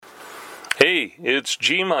Hey, it's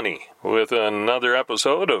G-Money with another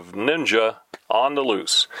episode of Ninja on the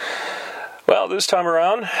Loose. Well, this time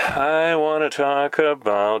around, I want to talk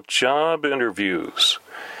about job interviews.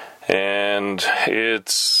 And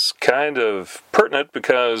it's kind of pertinent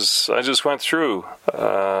because I just went through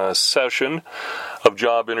a session of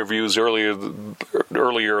job interviews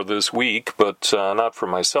earlier this week, but not for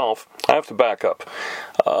myself. I have to back up.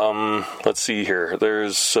 Let's see here.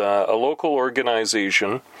 There's a local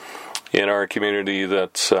organization in our community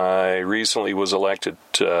that I recently was elected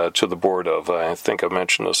to the board of. I think I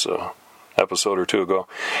mentioned this episode or two ago.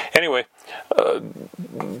 Anyway,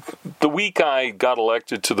 the week I got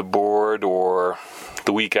elected to the board, or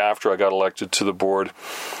the week after I got elected to the board,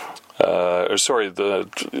 it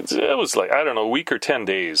was like, I don't know, a week or 10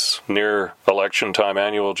 days near election time,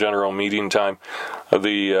 annual general meeting time,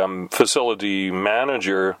 the facility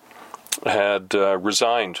manager had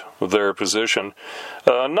resigned their position,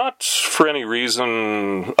 not for any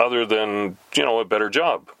reason other than, a better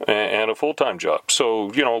job and a full-time job.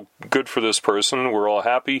 So, good for this person. We're all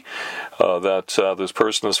happy that this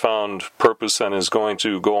person has found purpose and is going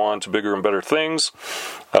to go on to bigger and better things.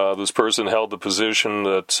 This person held the position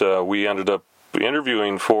that we ended up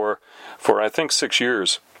interviewing for I think 6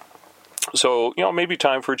 years. So, maybe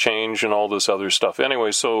time for a change and all this other stuff.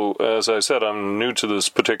 Anyway, so as I said, I'm new to this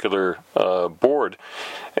particular board,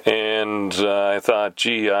 and I thought,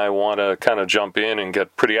 I want to kind of jump in and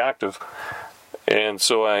get pretty active. And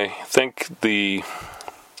so I think the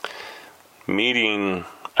meeting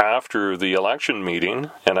after the election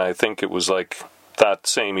meeting, and I think it was like that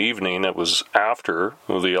same evening, it was after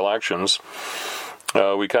the elections,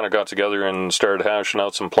 we kind of got together and started hashing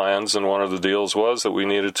out some plans, and one of the deals was that we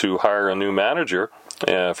needed to hire a new manager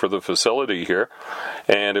for the facility here,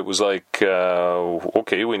 and it was like,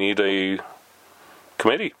 okay, we need a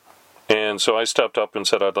committee. And so I stepped up and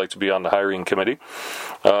said I'd like to be on the hiring committee.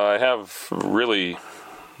 I have really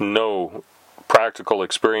no practical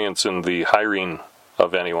experience in the hiring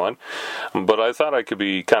of anyone, but I thought I could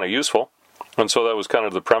be kind of useful. And so that was kind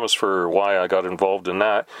of the premise for why I got involved in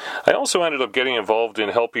that. I also ended up getting involved in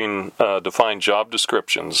helping define job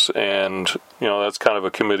descriptions. And, that's kind of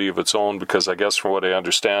a committee of its own, because I guess from what I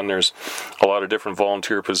understand, there's a lot of different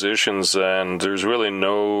volunteer positions, and there's really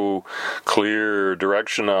no clear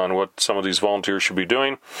direction on what some of these volunteers should be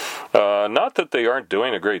doing. Not that they aren't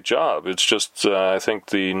doing a great job. It's just I think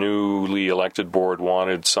the newly elected board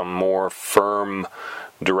wanted some more firm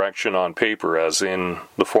direction on paper, as in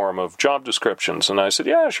the form of job descriptions. And I said,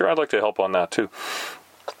 yeah, sure, I'd like to help on that too.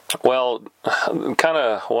 Well, kind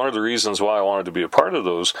of one of the reasons why I wanted to be a part of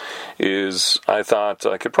those is I thought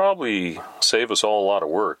I could probably save us all a lot of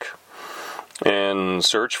work and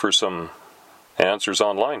search for some answers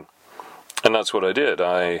online. And that's what I did.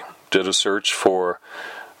 I did a search for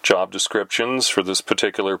job descriptions for this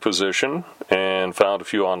particular position and found a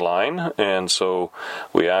few online. And so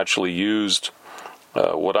we actually used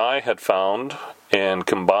what I had found and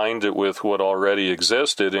combined it with what already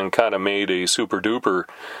existed and kind of made a super duper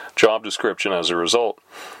job description as a result.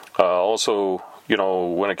 Also,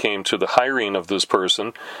 when it came to the hiring of this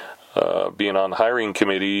person, being on the hiring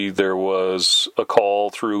committee, there was a call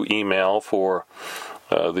through email for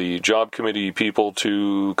the job committee people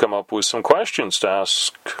to come up with some questions to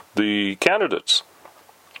ask the candidates.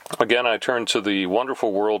 Again, I turned to the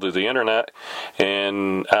wonderful world of the internet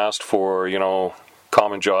and asked for,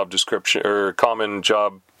 common job description or common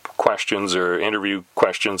job questions or interview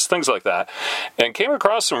questions, things like that, and came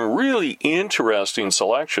across some really interesting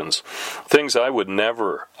selections, things I would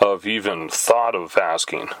never have even thought of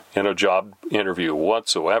asking in a job interview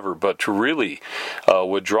whatsoever, but really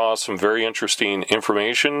would draw some very interesting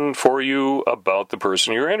information for you about the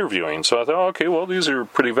person you're interviewing. So I thought, okay, well, these are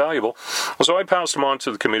pretty valuable. So I passed them on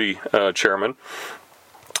to the committee chairman.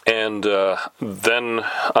 And then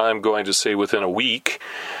I'm going to say within a week,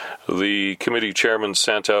 the committee chairman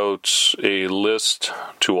sent out a list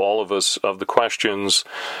to all of us of the questions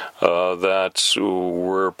that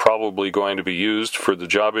were probably going to be used for the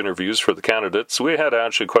job interviews for the candidates. We had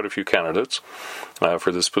actually quite a few candidates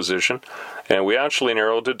for this position, and we actually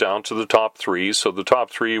narrowed it down to the top 3. So the top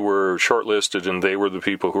 3 were shortlisted, and they were the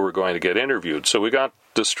people who were going to get interviewed. So we got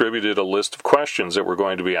distributed a list of questions that were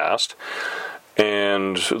going to be asked.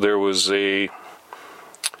 And there was a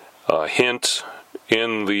hint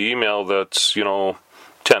in the email that's,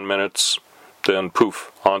 10 minutes, then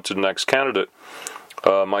poof, on to the next candidate.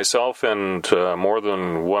 Myself and more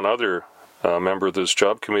than one other member of this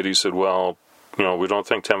job committee said, well, we don't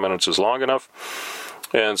think 10 minutes is long enough.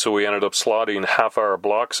 And so we ended up slotting half-hour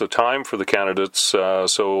blocks of time for the candidates.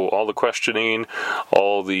 So all the questioning,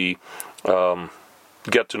 all the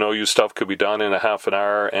get-to-know-you stuff could be done in a half an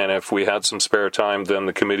hour, and if we had some spare time, then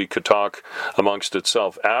the committee could talk amongst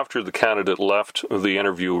itself after the candidate left the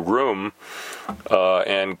interview room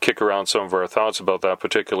and kick around some of our thoughts about that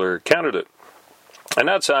particular candidate. And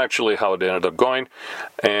that's actually how it ended up going,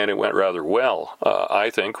 and it went rather well. I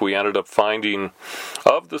think we ended up finding,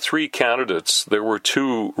 of the 3 candidates, there were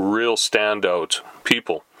 2 real standout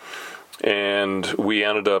people. And we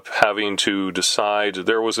ended up having to decide,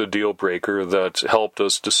 there was a deal breaker that helped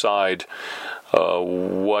us decide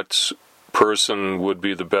what person would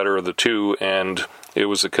be the better of the 2, and it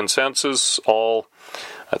was a consensus. I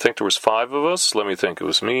think there was 5 of us. Let me think. It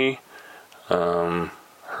was me, her,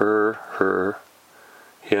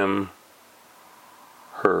 him,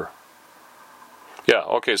 her. Yeah,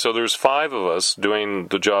 okay, so there's 5 of us doing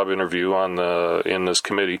the job interview in this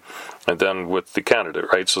committee, and then with the candidate,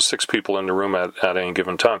 right? So 6 people in the room at any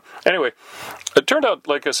given time. Anyway, it turned out,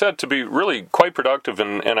 like I said, to be really quite productive,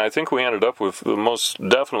 and I think we ended up with most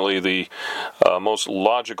definitely the most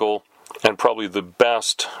logical and probably the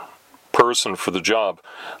best person for the job.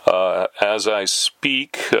 As I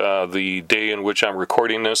speak, the day in which I'm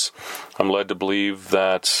recording this, I'm led to believe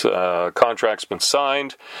that contract's been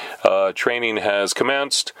signed, training has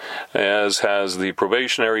commenced, as has the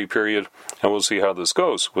probationary period, and we'll see how this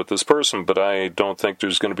goes with this person, but I don't think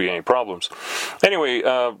there's going to be any problems. Anyway,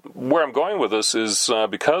 where I'm going with this is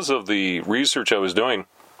because of the research I was doing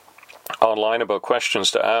online about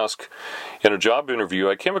questions to ask in a job interview,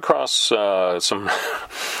 I came across some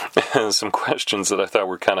some questions that I thought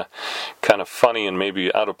were kind of funny and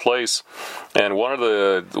maybe out of place. And one of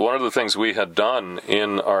the things we had done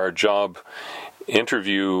in our job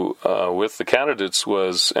interview with the candidates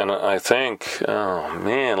was, and I think, oh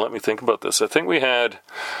man, let me think about this. I think we had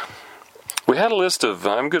a list of,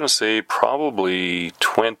 I'm going to say, probably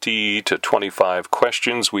 20 to 25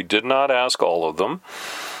 questions. We did not ask all of them.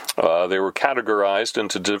 They were categorized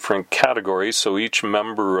into different categories, so each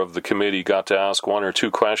member of the committee got to ask 1 or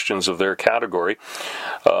 2 questions of their category.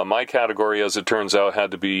 My category, as it turns out,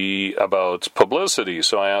 had to be about publicity,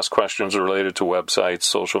 so I asked questions related to websites,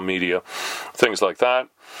 social media, things like that.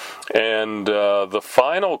 And the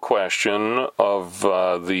final question of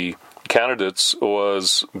the candidates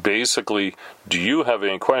was basically, do you have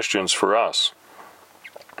any questions for us?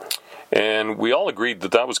 And we all agreed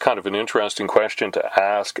that was kind of an interesting question to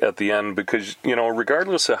ask at the end because,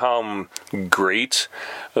 regardless of how great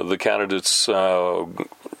the candidates'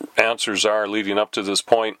 answers are leading up to this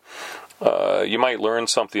point, you might learn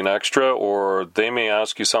something extra, or they may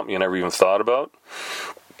ask you something you never even thought about.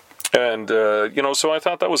 And, so I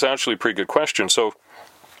thought that was actually a pretty good question. So,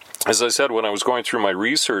 as I said, when I was going through my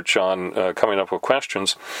research on coming up with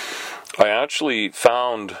questions, I actually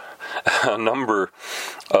found a number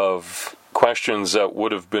of questions that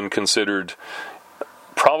would have been considered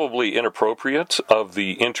probably inappropriate of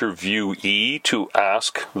the interviewee to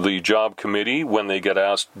ask the job committee when they get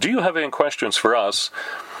asked, do you have any questions for us?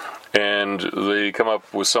 And they come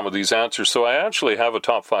up with some of these answers. So I actually have a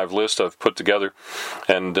top 5 list I've put together,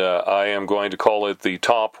 and I am going to call it the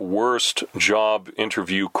top worst job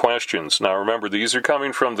interview questions. Now remember, these are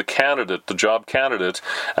coming from the candidate, the job candidate,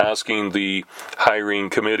 asking the hiring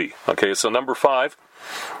committee. Okay, so number 5,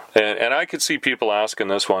 and I could see people asking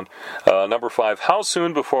this one. Number 5, how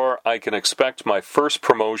soon before I can expect my first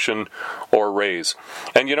promotion or raise?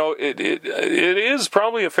 And it is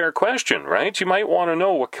probably a fair question, right? You might want to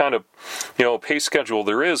know what kind of pay schedule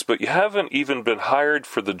there is, but you haven't even been hired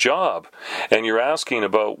for the job, and you're asking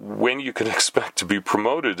about when you can expect to be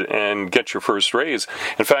promoted and get your first raise.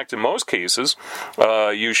 In fact, in most cases,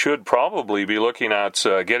 you should probably be looking at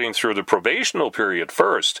getting through the probational period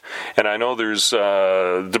first. And I know there's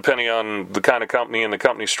depending on the kind of company and the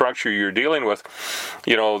company structure you're dealing with,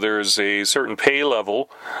 there's a certain pay level,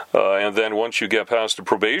 and then once you get past the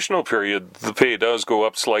probational period, the pay does go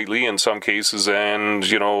up slightly in some cases, and,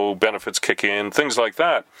 benefits kick in, things like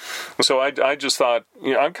that. So I just thought,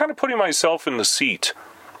 I'm kind of putting myself in the seat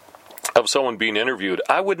of someone being interviewed.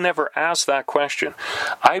 I would never ask that question.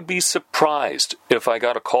 I'd be surprised if I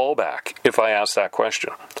got a call back if I asked that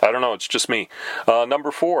question. I don't know, it's just me. Number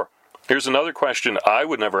 4. Here's another question I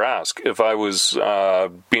would never ask if I was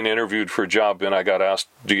being interviewed for a job and I got asked,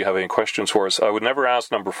 do you have any questions for us? I would never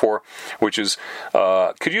ask number 4, which is,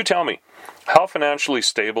 could you tell me how financially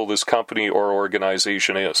stable this company or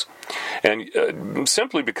organization is? And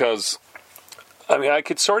simply because, I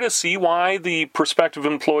could sort of see why the prospective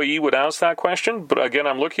employee would ask that question, but again,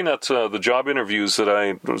 I'm looking at the job interviews that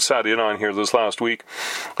I sat in on here this last week,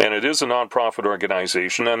 and it is a nonprofit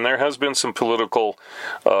organization, and there has been some political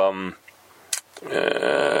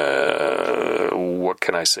what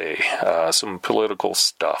can I say? Some political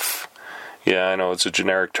stuff. Yeah, I know it's a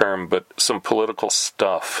generic term, but some political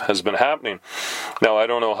stuff has been happening. Now, I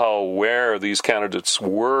don't know how aware these candidates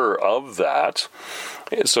were of that.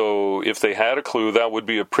 So if they had a clue, that would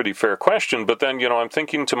be a pretty fair question. But then, I'm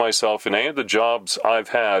thinking to myself, in any of the jobs I've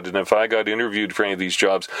had, and if I got interviewed for any of these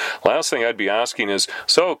jobs, last thing I'd be asking is,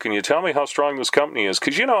 so can you tell me how strong this company is?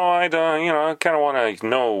 Because, I kind of want to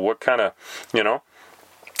know what kind of,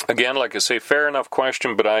 Again, like I say, fair enough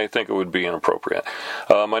question, but I think it would be inappropriate.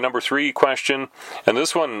 My number 3 question, and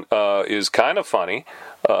this one is kind of funny,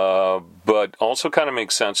 but also kind of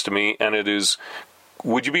makes sense to me, and it is,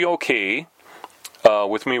 would you be okay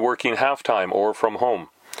with me working half-time or from home?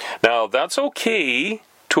 Now, that's okay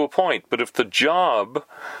to a point, but if the job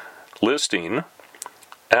listing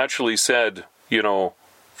actually said,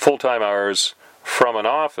 full-time hours from an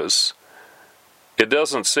office, it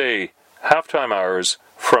doesn't say half-time hours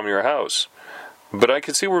from your house. But I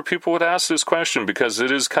can see where people would ask this question because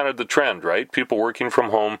it is kind of the trend, right? People working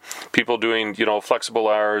from home, people doing, flexible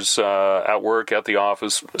hours at work, at the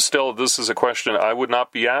office. Still, this is a question I would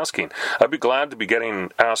not be asking. I'd be glad to be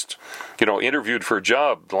getting asked, interviewed for a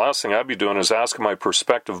job. The last thing I'd be doing is asking my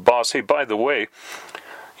prospective boss, hey, by the way,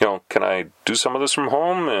 can I do some of this from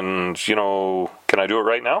home? And, can I do it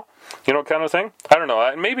right now? Kind of thing. I don't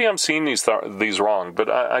know. Maybe I'm seeing these wrong, but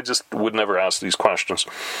I just would never ask these questions.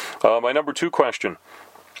 My number 2 question,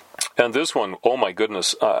 and this one, oh my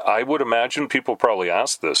goodness, I would imagine people probably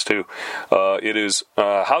ask this too. It is,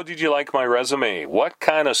 how did you like my resume? What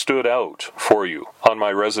kind of stood out for you on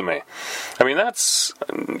my resume? I mean,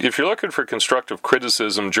 if you're looking for constructive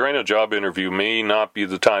criticism during a job interview, may not be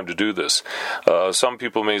the time to do this. Some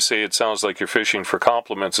people may say it sounds like you're fishing for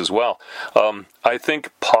compliments as well. I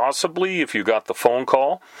think possibly if you got the phone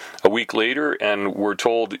call a week later and were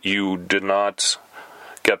told you did not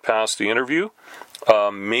get past the interview,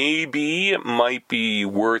 maybe it might be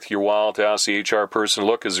worth your while to ask the HR person,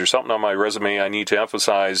 look, is there something on my resume I need to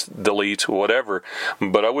emphasize, delete, whatever.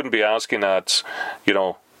 But I wouldn't be asking that,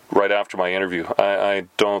 right after my interview. I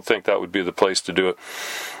don't think that would be the place to do it.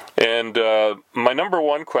 And my number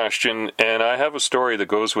 1 question, and I have a story that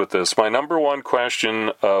goes with this, my number 1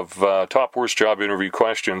 question of top worst job interview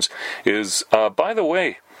questions is, by the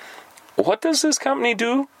way, what does this company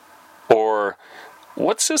do? Or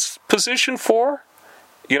what's this position for?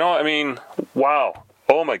 Wow.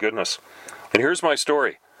 Oh my goodness. And here's my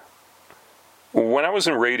story. When I was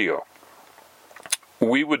in radio,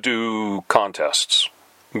 we would do contests,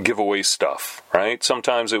 give away stuff, right?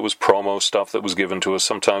 Sometimes it was promo stuff that was given to us.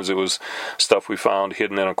 Sometimes it was stuff we found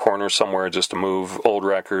hidden in a corner somewhere just to move, old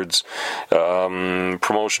records,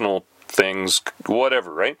 promotional things,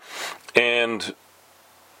 whatever, right? And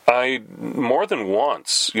I, more than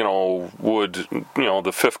once, would,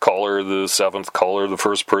 the 5th caller, the 7th caller, the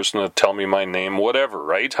first person to tell me my name, whatever,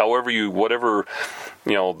 right? Whatever,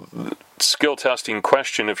 skill testing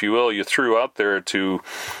question, if you will, you threw out there to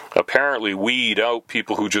apparently weed out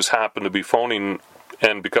people who just happen to be phoning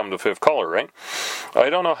and become the 5th caller, right? I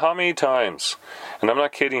don't know how many times, and I'm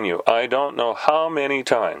not kidding you, I don't know how many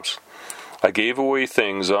times I gave away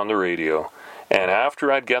things on the radio. And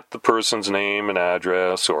after I'd get the person's name and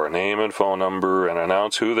address or a name and phone number and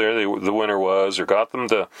announce who the winner was or got them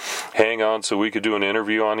to hang on so we could do an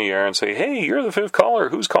interview on the air and say, hey, you're the 5th caller,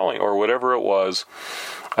 who's calling? Or whatever it was.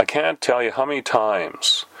 I can't tell you how many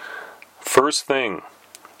times, first thing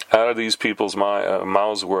out of these people's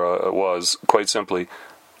mouths was, quite simply,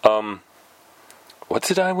 what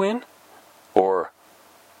did I win? Or,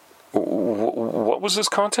 what was this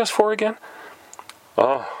contest for again?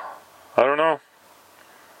 Oh, I don't know.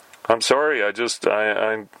 I'm sorry.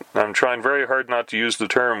 I'm trying very hard not to use the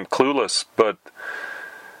term clueless, but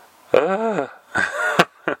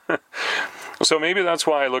so maybe that's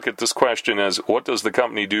why I look at this question as what does the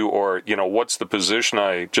company do, or what's the position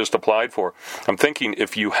I just applied for. I'm thinking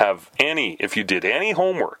if you did any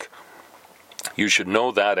homework, you should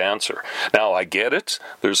know that answer. Now, I get it.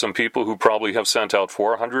 There's some people who probably have sent out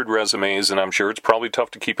 400 resumes, and I'm sure it's probably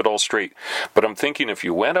tough to keep it all straight. But I'm thinking if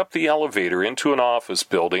you went up the elevator into an office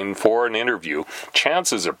building for an interview,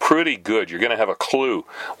 chances are pretty good you're going to have a clue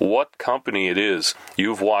what company it is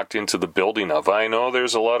you've walked into the building of. I know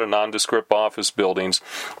there's a lot of nondescript office buildings,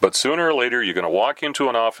 but sooner or later you're going to walk into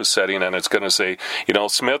an office setting and it's going to say,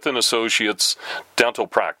 Smith & Associates Dental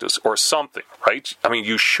Practice or something, right? I mean,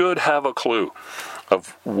 you should have a clue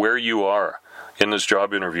of where you are in this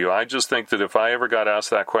job interview. I just think that if I ever got asked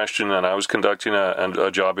that question and I was conducting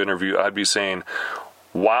a job interview, I'd be saying,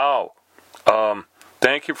 wow,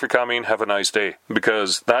 thank you for coming, have a nice day,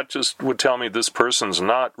 because that just would tell me this person's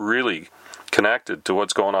not really connected to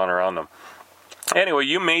what's going on around them. Anyway,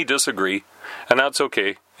 you may disagree, and that's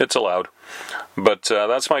okay. It's allowed. But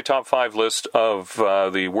that's my top 5 list of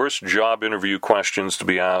the worst job interview questions to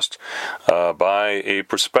be asked by a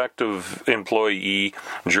prospective employee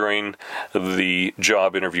during the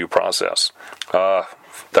job interview process.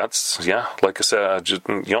 That's, like I said,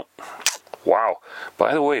 wow.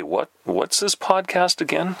 By the way, what's this podcast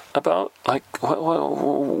again about? Like,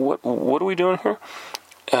 what are we doing here?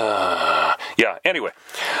 Anyway,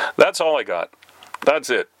 that's all I got. That's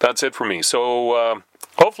it. That's it for me. So,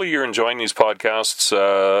 hopefully you're enjoying these podcasts.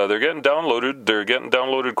 They're getting downloaded. They're getting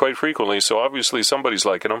downloaded quite frequently, so obviously somebody's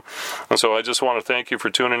liking them. And so I just want to thank you for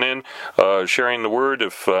tuning in, sharing the word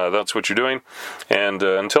if that's what you're doing. And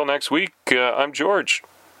until next week, I'm George.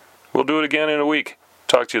 We'll do it again in a week.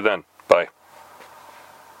 Talk to you then. Bye.